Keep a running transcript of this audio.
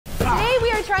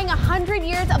we're trying 100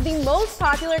 years of the most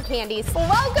popular candies.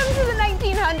 Welcome to the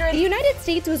 1900s. The United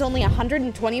States was only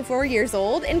 124 years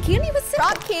old, and candy was simple.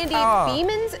 Rock candy,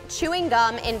 Beeman's chewing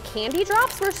gum, and candy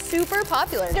drops were super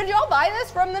popular. Did y'all buy this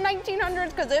from the 1900s?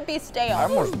 Because it'd be stale. I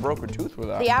almost broke a tooth with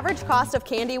that. The average cost of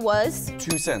candy was?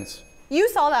 2 cents. You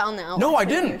saw that on the outline. No, I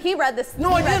didn't. He read this.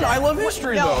 No, I didn't. I love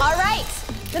history, though. All right.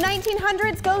 The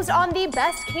 1900s goes on the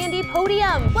best candy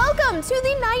podium. Welcome to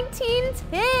the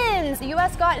 1910s. The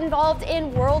U.S. got involved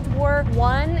in World War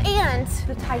I and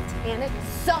the Titanic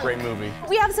sunk. Great movie.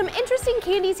 We have some interesting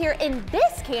candies here, and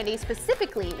this candy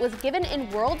specifically was given in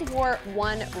World War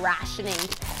I rationing.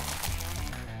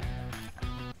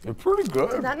 They're pretty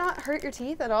good. Did that not hurt your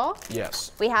teeth at all?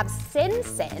 Yes. We have Sin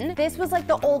Sin. This was like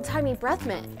the old-timey breath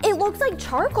mint. It looks like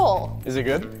charcoal. Is it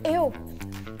good? Ew.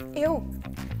 Ew.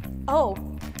 Oh.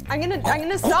 I'm gonna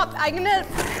stop. Okay,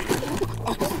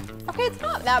 it's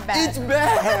not that bad. It's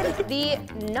bad. The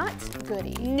Nut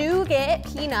Goodie. Nougat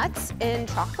peanuts and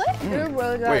chocolate. They're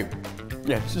really good. Wait.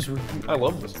 Yeah, this is really, I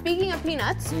love this. Speaking of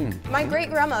peanuts, my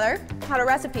great-grandmother had a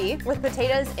recipe with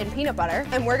potatoes and peanut butter,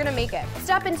 and we're gonna make it.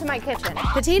 Step into my kitchen.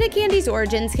 Potato candy's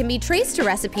origins can be traced to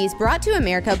recipes brought to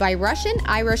America by Russian,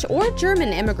 Irish, or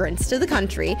German immigrants to the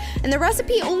country, and the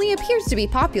recipe only appears to be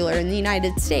popular in the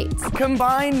United States.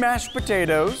 Combine mashed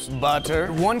potatoes,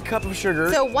 butter, 1 cup of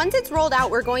sugar. So once it's rolled out,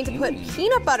 we're going to put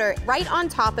peanut butter right on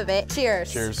top of it.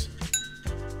 Cheers. Cheers.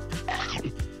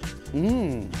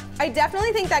 I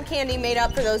definitely think that candy made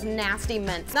up for those nasty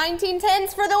mints.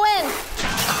 1910s for the win.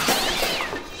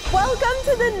 Welcome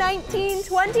to the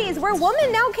 1920s, where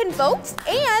women now can vote,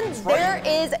 and there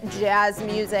is jazz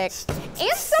music.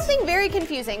 And something very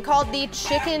confusing called the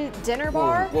chicken dinner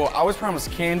bar. Well, I was promised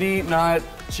candy, not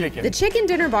chicken. The chicken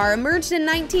dinner bar emerged in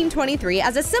 1923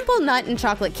 as a simple nut and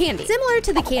chocolate candy, similar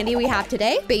to the candy we have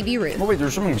today, Baby Ruth. Oh wait,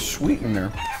 there's something sweet in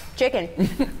there. Chicken.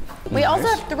 We also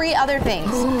have 3 other things.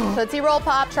 Tootsie Roll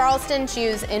Pop, Charleston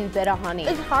Chews, and Bit of Honey.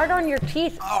 It's hard on your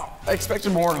teeth. Oh, I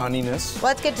expected more honeyness.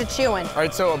 Let's get to chewing. All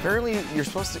right, so apparently you're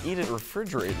supposed to eat it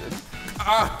refrigerated.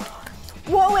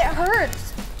 Whoa, it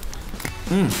hurts.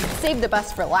 Save the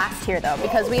best for last here, though,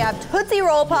 because we have Tootsie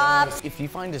Roll Pops. If you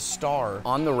find a star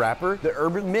on the wrapper, the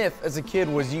urban myth as a kid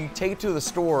was you take it to the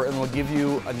store and they'll give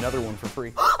you another one for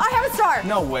free. I have a star.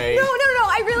 No way. No,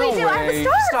 I really do. I have a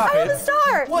star. Stop I have a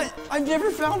star. What? I've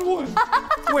never found one.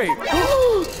 Wait.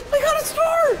 I got a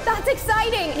star. That's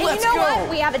exciting. And Let's you know go. what?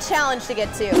 We have a challenge to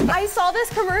get to. I saw this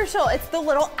commercial. It's the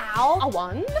little owl. A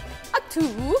 1, a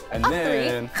 2, And a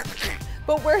then 3.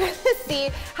 But we're gonna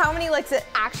see how many licks it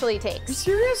actually takes. You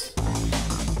serious?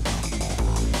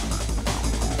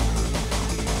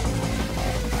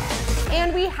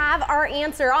 And we have our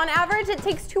answer. On average, it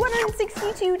takes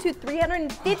 262 to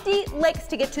 350 licks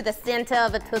to get to the center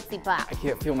of a Tootsie Pop. I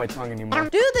can't feel my tongue anymore.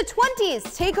 Do the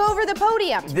 20s take over the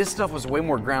podium? This stuff was way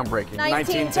more groundbreaking.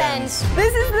 1910s.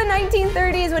 This is the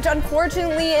 1930s, which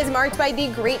unfortunately is marked by the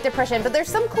Great Depression, but there's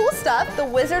some cool stuff. The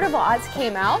Wizard of Oz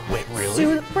came out. Wait, really?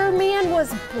 Superman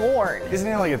was born. Isn't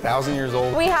it like 1,000 years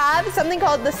old? We have something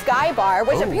called the Sky Bar,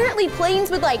 which apparently planes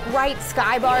would like write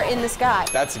Sky Bar in the sky.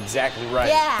 That's exactly right.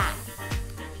 Yeah.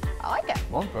 I like it.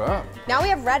 What's that? Now we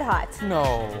have Red Hot.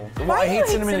 No. Well, Why I do you hate hate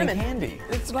cinnamon cinnamon? and candy.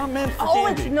 It's not meant for Oh,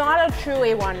 candy. it's not a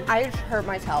chewy one. I just hurt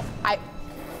myself.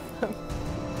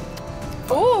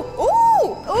 Ooh,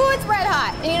 it's red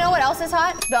hot. And you know what else is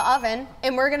hot? The oven.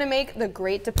 And we're gonna make the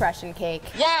Great Depression cake.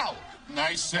 Wow!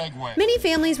 Nice segue. Many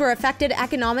families were affected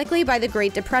economically by the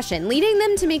Great Depression, leading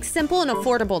them to make simple and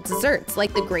affordable desserts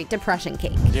like the Great Depression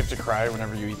cake. Do you have to cry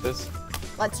whenever you eat this?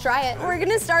 Let's try it. We're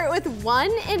gonna start with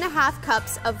 1.5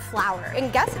 cups of flour.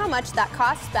 And guess how much that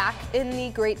costs back in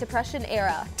the Great Depression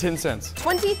era? 10 cents.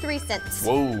 23 cents.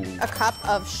 Whoa. A cup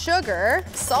of sugar,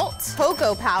 salt,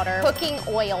 cocoa powder, cooking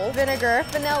oil, vinegar,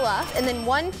 vanilla, and then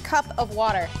 1 cup of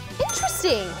water.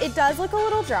 Interesting. It does look a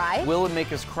little dry. Will it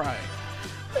make us cry?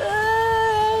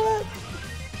 I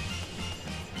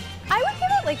would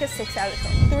give it like a 6 out of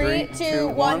 10. 3, 2,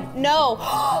 1. No.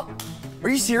 Are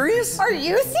you serious? Are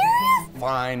you serious?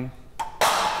 Fine.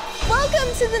 Welcome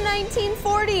to the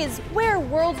 1940s, where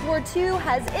World War II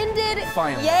has ended.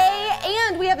 Finally. Yay,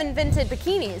 and we have invented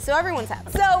bikinis, so everyone's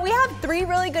happy. So we have 3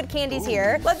 really good candies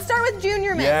here. Let's start with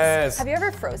Junior Mints. Yes. Have you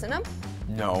ever frozen them?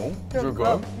 No. They're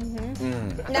good.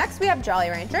 Next, we have Jolly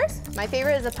Ranchers. My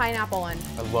favorite is a pineapple one.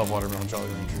 I love watermelon Jolly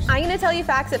Ranchers. I'm gonna tell you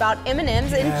facts about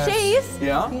M&Ms, and Chase,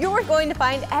 Yeah? you're going to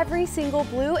find every single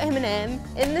blue M&M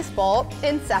in this bowl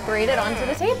and separate it onto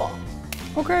the table.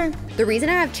 Okay. The reason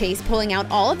I have Chase pulling out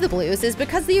all of the blues is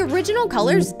because the original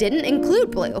colors didn't include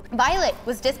blue. Violet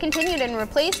was discontinued and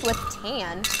replaced with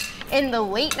tan. In the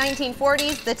late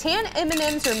 1940s, the tan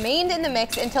M&Ms remained in the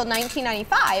mix until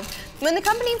 1995, when the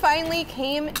company finally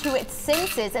came to its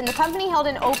senses and the company held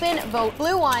an open vote.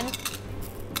 Blue won.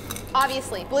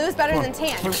 Obviously, blue is better than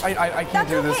tan. I can't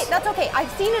do this. That's okay.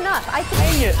 I've seen enough.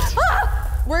 Dang it.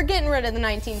 We're getting rid of the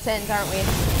 1910s, aren't we?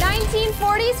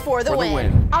 1940s for the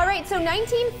win. All right, so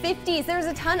 1950s, there's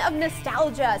a ton of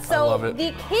nostalgia. So I love it.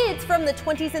 The kids from the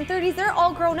 20s and 30s, they're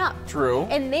all grown up. True.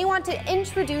 And they want to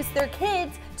introduce their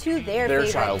kids to their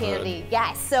favorite childhood. candy.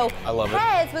 Yes, so I love it.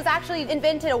 Pez was actually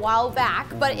invented a while back,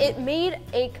 but it made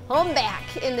a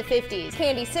comeback in the 50s.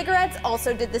 Candy cigarettes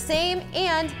also did the same,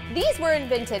 and these were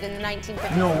invented in the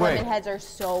 1950s. No way. Lemon heads are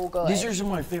so good. These are some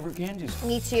of my favorite candies.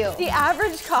 Me too. The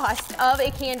average cost of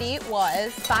a candy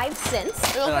was 5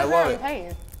 cents. And I love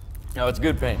it. No, it's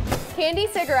good pain. Candy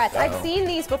cigarettes, I've seen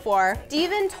these before.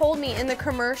 Steven told me in the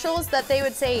commercials that they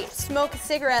would say, smoke a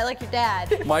cigarette like your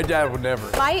dad. My dad would never.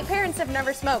 My parents have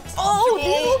never smoked. Oh,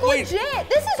 these look legit.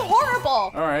 This is horrible.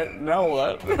 All right, now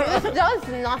what? This does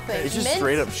nothing. It's just Mint?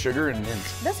 straight up sugar and mint.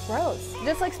 That's gross.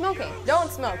 Just like smoking.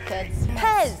 Don't smoke, kids.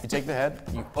 Pez. You take the head,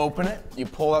 you open it, you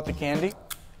pull out the candy.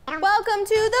 Welcome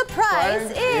to The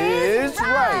Price is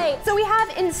Right. So we have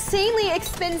insanely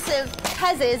expensive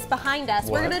Pez's behind us.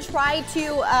 What? We're gonna try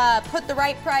to put the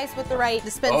right price with the right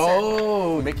dispenser.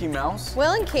 Oh, Mickey Mouse?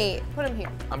 Will and Kate, put them here.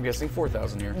 I'm guessing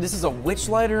 4,000 here. This is a witch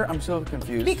lighter? I'm so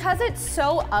confused. Because it's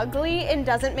so ugly and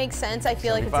doesn't make sense, I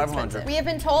feel like it's 7,500. expensive. We have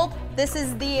been told this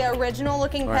is the original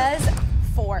looking All right. Pez.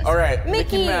 4. All right,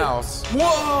 Mickey Mouse.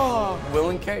 Whoa!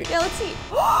 Will and Kate. Yeah, let's see.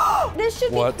 This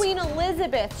should What? be Queen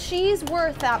Elizabeth. She's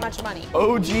worth that much money.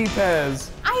 OG Pez.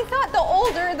 I thought the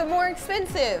older, the more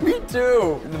expensive. Me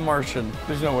too. The Martian.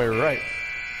 There's no way we're right.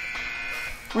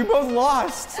 We both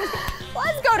lost.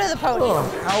 Let's go to the podium.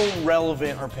 How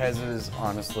relevant are Pez's,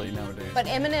 honestly, nowadays? But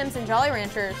M&M's and Jolly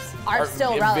Ranchers are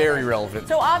still relevant. Very relevant.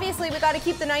 So obviously we got to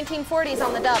keep the 1940s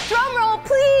on the dub. Drum roll,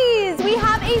 please. We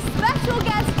have a special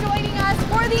guest joining us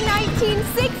for the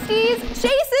 1960s.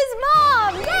 Chase's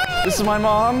mom. Yay! This is my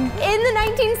mom. In the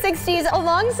 1960s,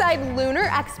 alongside lunar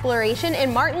exploration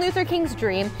and Martin Luther King's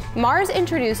dream, Mars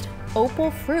introduced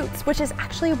opal fruits, which is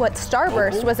actually what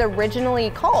Starburst was originally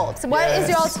called. So what is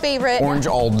y'all's favorite? Orange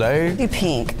all day. Do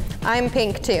pink. I'm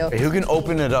pink too. Hey, who can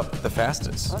open it up the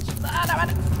fastest?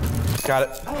 Got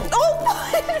it.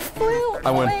 Oh, it flew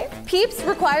I win. away. Peeps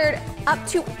required up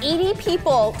to 80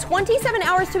 people, 27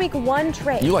 hours to make one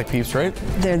tray. You like Peeps, right?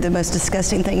 They're the most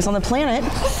disgusting things on the planet.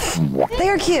 They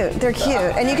are cute. They're cute.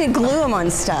 And you could glue them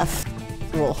on stuff.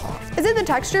 Ugh. Is it the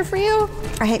texture for you?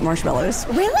 I hate marshmallows.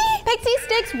 Really? Pixie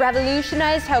Sticks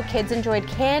revolutionized how kids enjoyed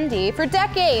candy for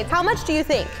decades. How much do you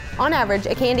think, on average,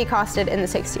 a candy costed in the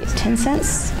 60s? 10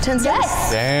 cents? 10 cents?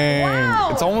 Yes! Dang. Wow.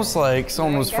 It's almost like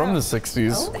someone was from the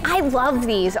 60s. I love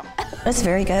these. That's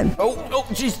very good. Oh,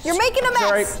 jeez. You're making a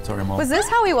mess. Sorry, Mom. Was this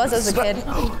how he was as a kid?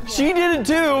 She did it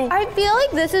too. I feel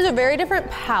like this is a very different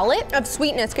palette of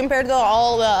sweetness compared to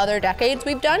all the other decades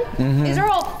we've done. These are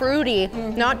all fruity,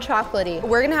 not chocolatey.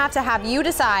 We're gonna have you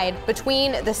decide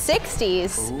between the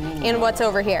 60s and what's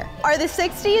over here. Are the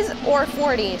 60s or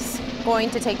 40s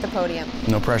going to take the podium?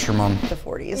 No pressure, Mom. The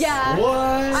 40s. Yeah. What?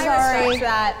 I respect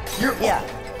that. Yeah.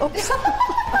 Oops.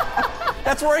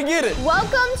 That's where I get it.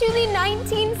 Welcome to the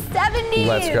 1970s.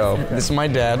 Let's go. This is my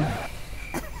dad.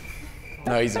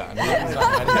 No, he's not. He's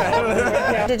not my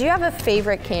dad. Did you have a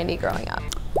favorite candy growing up?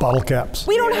 Bottle caps.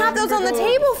 We don't have those on the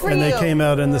table for And you. they came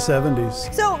out in the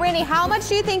 70s. So, Randy, how much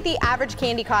do you think the average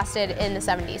candy costed in the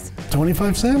 70s?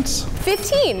 25 cents?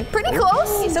 15, pretty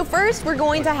close. So first, we're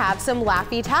going to have some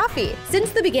Laffy Taffy.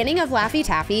 Since the beginning of Laffy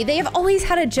Taffy, they have always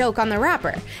had a joke on the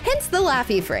wrapper, hence the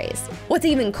Laffy phrase. What's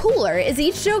even cooler is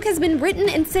each joke has been written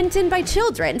and sent in by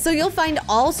children, so you'll find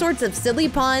all sorts of silly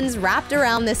puns wrapped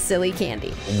around this silly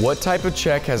candy. What type of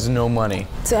check has no money?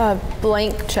 It's a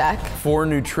blank check. For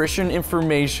nutrition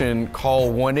information,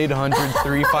 call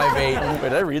 1-800-358. Wait,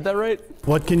 did I read that right?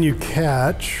 What can you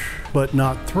catch but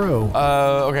not throw?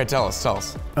 Okay, tell us.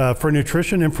 For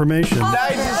nutrition information,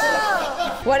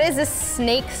 What is a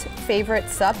snake's favorite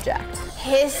subject?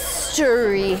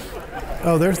 History.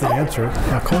 oh, there's the answer.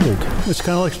 Cold. It's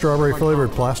kind of like strawberry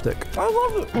flavored plastic. I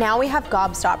love it. Now we have You're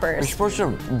gobstoppers. supposed to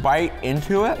bite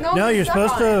into it? No, you're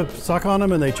supposed to suck on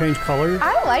them and they change color.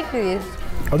 I like these.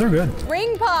 Oh, they're good.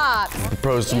 Ring pops.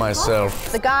 Propose to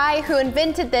myself. The guy who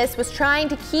invented this was trying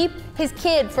to keep his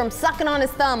kid from sucking on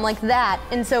his thumb like that,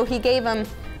 and so he gave him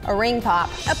a ring pop.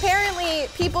 Apparently,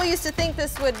 people used to think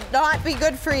this would not be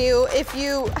good for you if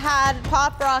you had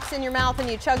Pop Rocks in your mouth and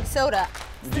you chugged soda.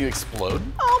 Did you explode?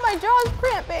 Oh, my jaw's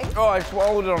cramping. Oh, I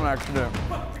swallowed it on accident.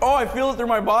 Oh, I feel it through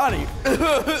my body.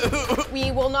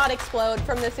 We will not explode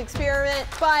from this experiment,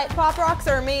 but Pop Rocks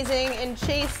are amazing and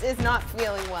Chase is not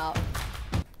feeling well.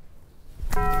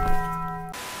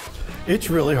 It's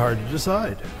really hard to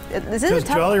decide. This is Because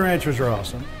tough. Jolly Ranchers are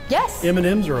awesome. Yes.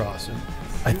 M&Ms are awesome.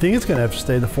 I think it's gonna have to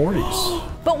stay the 40s.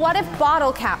 But what if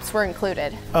bottle caps were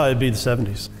included? Oh, it'd be the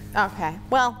 70s. Okay,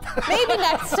 well, maybe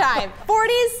next time.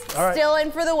 40s, All right. still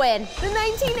in for the win. The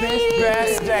 1980s.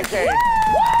 Best decade.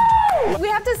 Woo! We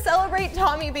have to celebrate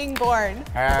Tommy being born.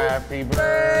 Happy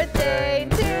Birthday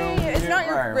to you. It's not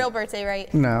your real birthday,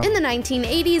 right? No. In the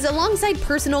 1980s, alongside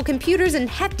personal computers and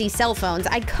hefty cell phones,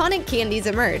 iconic candies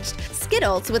emerged.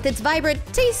 Skittles, with its vibrant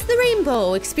Taste the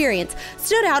Rainbow experience,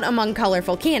 stood out among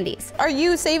colorful candies. Are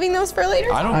you saving those for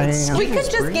later? I don't know. We could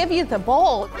just give you the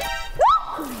bowl.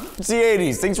 It's the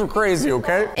 80s. Things were crazy,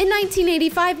 okay? In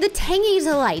 1985, the tangy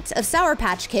delights of Sour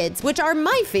Patch Kids, which are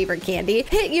my favorite candy,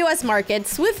 hit U.S.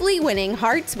 markets, swiftly winning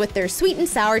hearts with their sweet and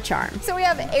sour charm. So we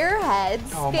have Airheads,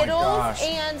 Oh my Skittles, gosh.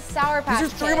 and Sour Patch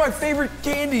These are three of my favorite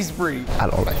candies, Bree. I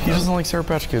don't like He doesn't like Sour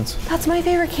Patch Kids. That's my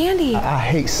favorite candy. I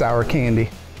hate sour candy.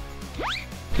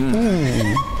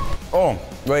 Oh,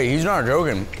 wait, he's not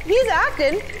joking. He's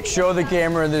acting. Show the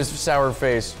camera this sour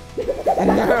face.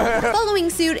 Following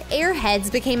suit,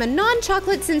 Airheads became a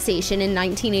non-chocolate sensation in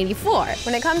 1984.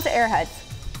 When it comes to Airheads,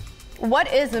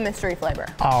 what is the mystery flavor?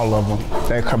 All of them.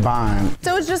 They're combined.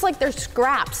 So it's just like they're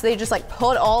scraps. They just like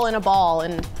put all in a ball.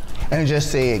 And And just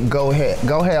said, go ahead,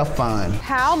 go have fun.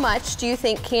 how much do you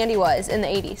think candy was in the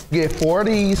 80s? Get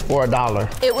 40s for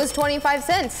 $1. It was 25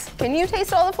 cents. Can you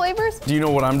taste all the flavors? Do you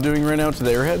know what I'm doing right now to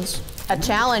the Airheads? A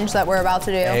challenge that we're about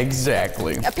to do.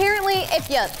 Exactly. Apparently, if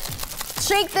you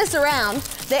shake this around,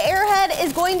 the Airhead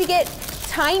is going to get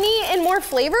tiny and more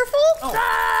flavorful.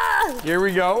 Ah! Here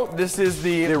we go. This is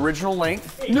the original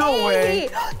length. No way.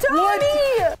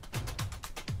 Tommy!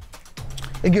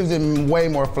 It gives them way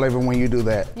more flavor when you do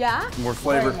that. Yeah? More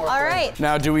flavor. All right.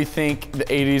 Now, do we think the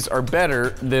 80s are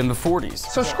better than the 40s?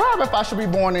 Subscribe if I should be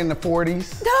born in the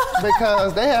 40s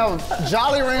because they have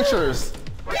Jolly Ranchers.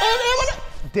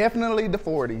 Definitely the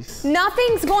 40s.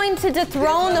 Nothing's going to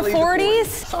dethrone the 40s.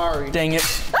 Sorry. Dang it.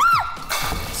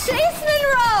 Chase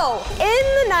Monroe! In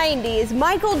the 90s,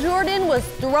 Michael Jordan was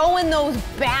throwing those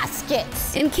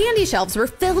baskets. And candy shelves were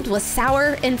filled with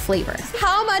sour and flavor.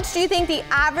 How much do you think the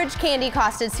average candy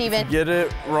costed, Steven? Get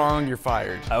it wrong, you're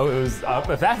fired. Oh, it was up.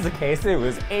 If that's the case, it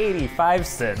was 85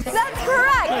 cents. That's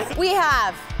correct. We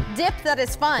have dip that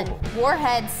is fun,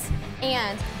 warheads,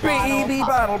 and Baby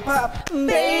bottle pop.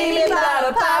 Baby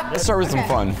bottle pop. Let's start with some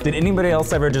fun. Did anybody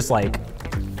else ever just like,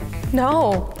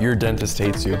 No. Your dentist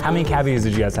hates you. how many cavities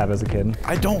did you guys have as a kid?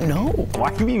 I don't know.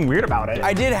 Why are you being weird about it?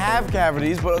 I did have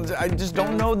cavities, but I just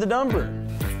don't know the number.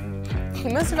 He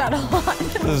must have had a lot.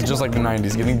 This is just like the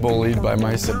 90s, getting bullied by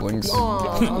my siblings.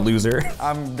 Loser.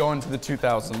 I'm going to the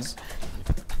 2000s.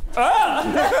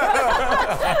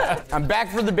 I'm back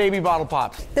for the baby bottle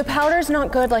pops. The powder's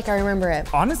not good like I remember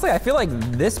it. Honestly, I feel like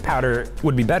this powder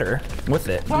would be better with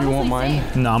it. You want mine?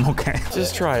 No, I'm okay.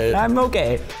 Just try it. I'm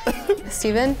okay.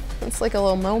 Steven, it's like a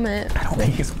little moment. I don't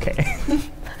think he's okay.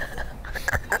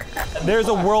 There's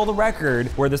a world record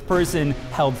where this person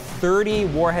held 30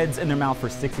 warheads in their mouth for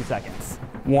 60 seconds.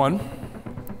 1,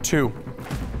 2,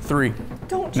 3,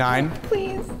 Don't 9,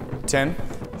 please. 10,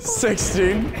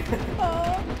 16,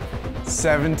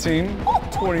 17,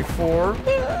 24,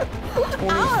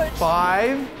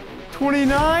 25,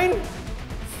 29,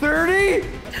 30,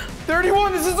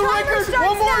 31. This is the Timer record. starts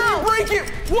One more now. and you break it.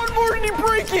 One more and you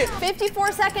break it.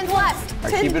 54 seconds left. All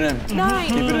right, keep it in. 9,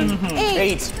 Keep it in. 8,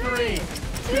 8. 3, 2,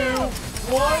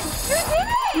 1.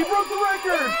 You broke the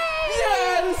record.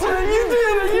 Yes, sir, you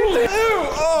did it. You did it.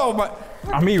 Oh my.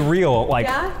 I'm being real, like,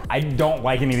 Yeah? I don't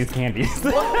like any of these candies.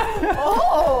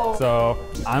 Oh. So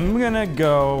I'm gonna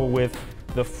go with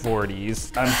the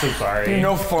 40s. I'm so sorry.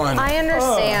 No fun. I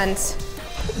understand.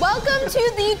 Welcome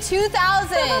to the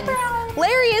 2000s.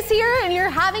 Larry is here and you're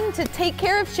having to take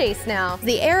care of Chase now.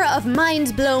 The era of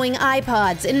mind-blowing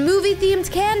iPods and movie-themed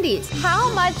candies.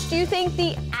 How much do you think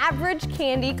the average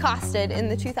candy costed in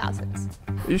the 2000s?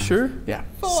 You sure? Yeah.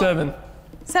 7.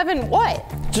 7 what?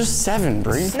 Just 7,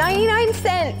 Bree. 99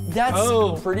 cents.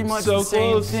 That's pretty much the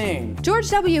same thing. George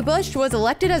W. Bush was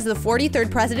elected as the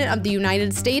 43rd president of the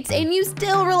United States, and you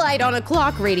still relied on a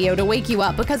clock radio to wake you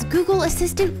up because Google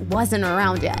Assistant wasn't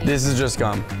around yet. This is just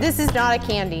gum. This is not a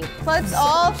candy. Let's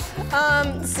all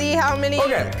see how many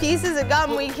Okay. pieces of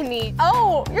gum we can eat.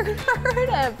 Oh, you're gonna hurt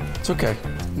him. It's okay.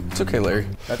 It's okay, Larry.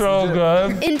 So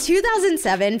good. In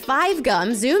 2007, 5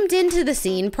 Gum zoomed into the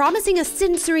scene, promising a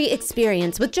sensory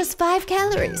experience with just 5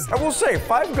 calories. I will say,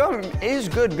 5 Gum is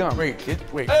good gum. Wait,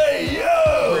 wait. Hey,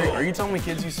 yo! Wait, are you telling me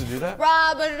kids used to do that?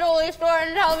 Rob at a jewelry store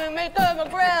and tell me to make them a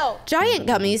grill. Giant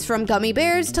gummies from gummy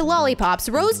bears to lollipops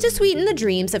rose to sweeten the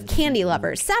dreams of candy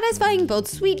lovers, satisfying both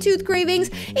sweet tooth cravings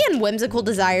and whimsical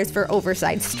desires for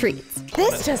oversized treats.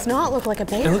 This does not look like a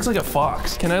bear. It looks like a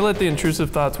fox. Can I let the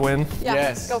intrusive thoughts win? Yeah,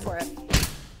 Yes. go for it.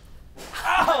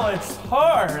 Ow, it's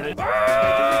hard.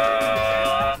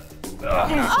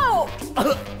 Oh!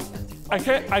 I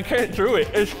can't chew it.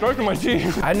 It's stuck in my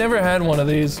teeth. I never had one of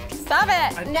these. Stop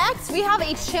it. Next, we have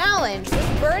a challenge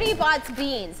with Birdie Bot's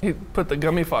beans. He put the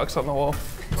gummy fox on the wall.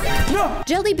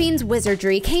 Jelly Bean's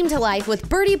wizardry came to life with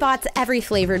Birdie Bot's every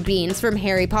flavored beans from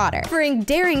Harry Potter, offering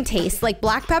daring tastes like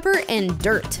black pepper and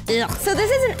dirt. Ugh. So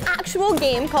this is an actual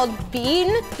game called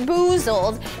Bean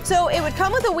Boozled. So it would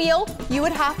come with a wheel, you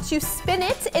would have to spin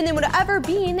it, and then whatever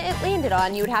bean it landed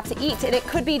on, you would have to eat. And it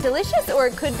could be delicious or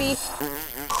it could be...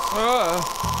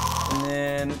 And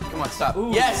then, come on, stop.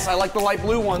 Ooh. Yes, I like the light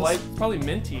blue ones. Probably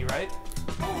minty, right?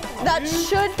 That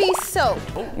should be soap.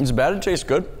 It's bad, it tastes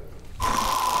good.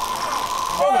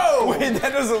 Oh, wait,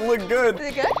 that doesn't look good. Is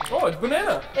it good? Oh, it's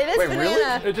banana. It is banana.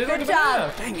 Really? It tastes like a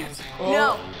job. banana. Dang it.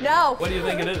 No, no. What do you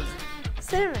think it is?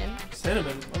 Cinnamon.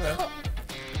 Cinnamon. Okay.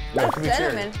 That could be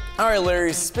cherry. Cinnamon. All right,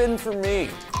 Larry, spin for me.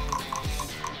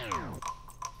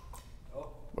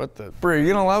 What the? Bro, are you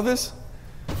gonna allow this?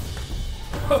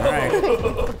 All right.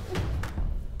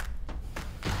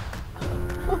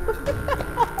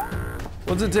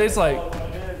 What's it taste like?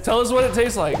 Tell us what it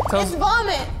tastes like. Tell It's us.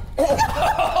 vomit.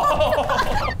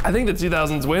 I think the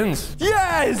 2000s wins.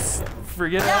 Yes!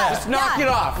 Forget Yeah. that. Knock it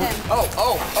off. Him.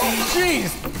 Oh,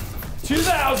 jeez.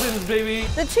 2000s, baby.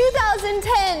 The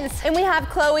 2010s, and we have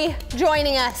Chloe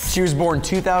joining us. She was born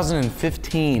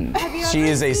 2015. She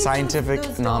is a scientific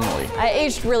anomaly. I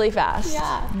aged really fast.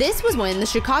 Yeah. This was when the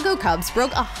Chicago Cubs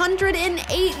broke a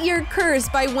 108-year curse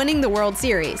by winning the World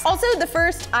Series. Also, the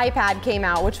first iPad came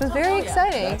out, which was very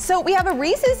exciting. So we have a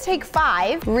Reese's Take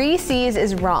 5. Reese's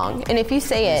is wrong, and if you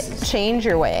say it, change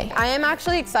your way. I am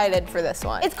actually excited for this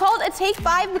one. It's called a Take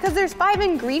 5 because there's 5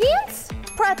 ingredients.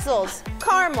 Pretzels,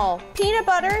 caramel, peanut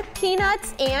butter,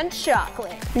 peanuts, and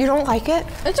chocolate. You don't like it?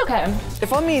 It's okay.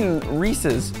 If I'm eating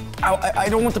Reese's, I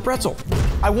don't want the pretzel.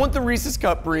 I want the Reese's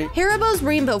cup, Brie. Haribo's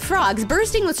Rainbow Frogs,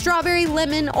 bursting with strawberry,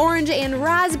 lemon, orange, and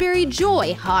raspberry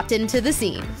joy, hopped into the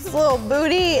scene. His little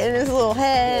booty and his little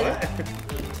head.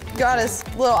 Got his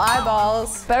little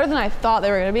eyeballs. Better than I thought they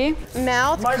were gonna be.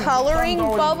 Mouth coloring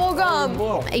bubble gum.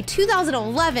 A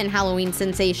 2011 Halloween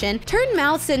sensation, turned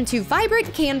mouths into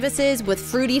vibrant canvases with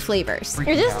fruity flavors.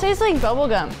 It just tastes like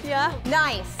bubblegum. Yeah.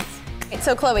 Nice.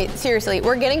 So Chloe, seriously,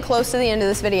 we're getting close to the end of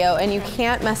this video and you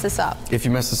can't mess this up. If you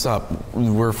mess this up,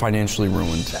 we're financially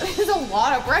ruined. There's a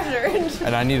lot of pressure.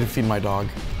 And I need to feed my dog.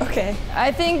 Okay.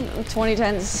 I think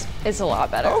 2010s is a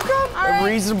lot better. Okay. All right.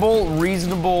 Reasonable.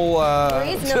 Reasonable.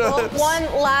 One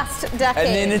last decade.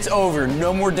 And then it's over.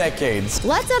 No more decades.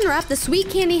 Let's unwrap the sweet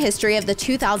candy history of the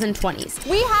 2020s.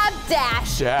 We have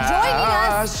Dash joining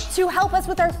us to help us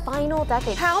with our final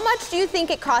decade. How much do you think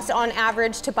it costs on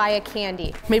average to buy a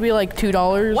candy? Maybe like $2.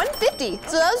 $1.50.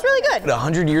 So that was really good.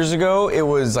 100 years ago, it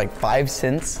was like 5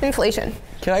 cents. Inflation.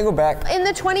 Can I go back? In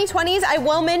the 2020s, I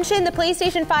will mention the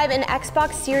PlayStation 5 and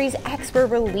Xbox Series X were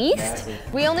released.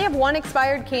 We only have one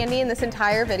expired candy in this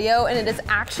entire video, and it is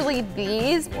actually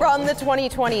these from the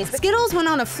 2020s. Skittles went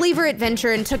on a flavor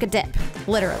adventure and took a dip,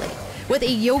 literally, with a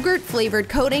yogurt-flavored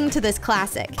coating to this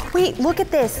classic. Wait, look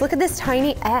at this. Look at this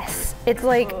tiny S. It's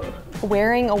like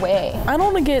wearing away. I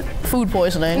don't want to get food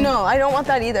poisoning. No, I don't want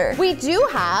that either. We do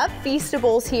have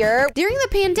Feastables here. During the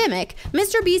pandemic,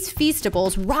 MrBeast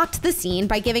Feastables rocked the scene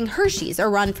by giving Hershey's a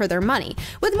run for their money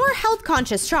with more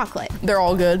health-conscious chocolate. They're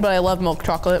all good, but I love milk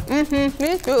chocolate. Mm-hmm,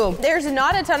 me too. There's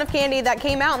not a ton of candy that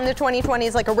came out in the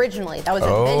 2020s like originally. That was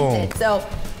invented. So,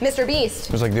 MrBeast.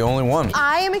 It was like the only one.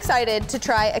 I am excited to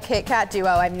try a Kit Kat Duo.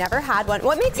 I've never had one.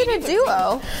 What makes it a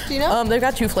duo? Do you know? They've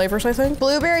got 2 flavors, I think.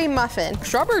 Blueberry muffin.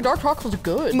 Strawberry dark chocolate's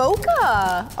good.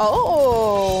 Mocha.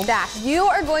 Oh. Dash, you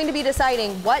are going to be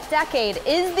deciding what decade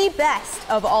is the best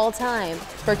of all time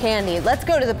for candy. Let's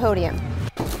go to the podium.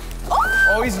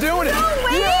 Oh, he's doing it.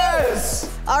 Yes.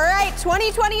 All right,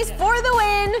 2020s for the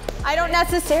win. I don't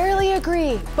necessarily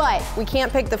agree, but we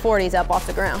can't pick the 40s up off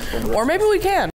the ground. Or maybe we can.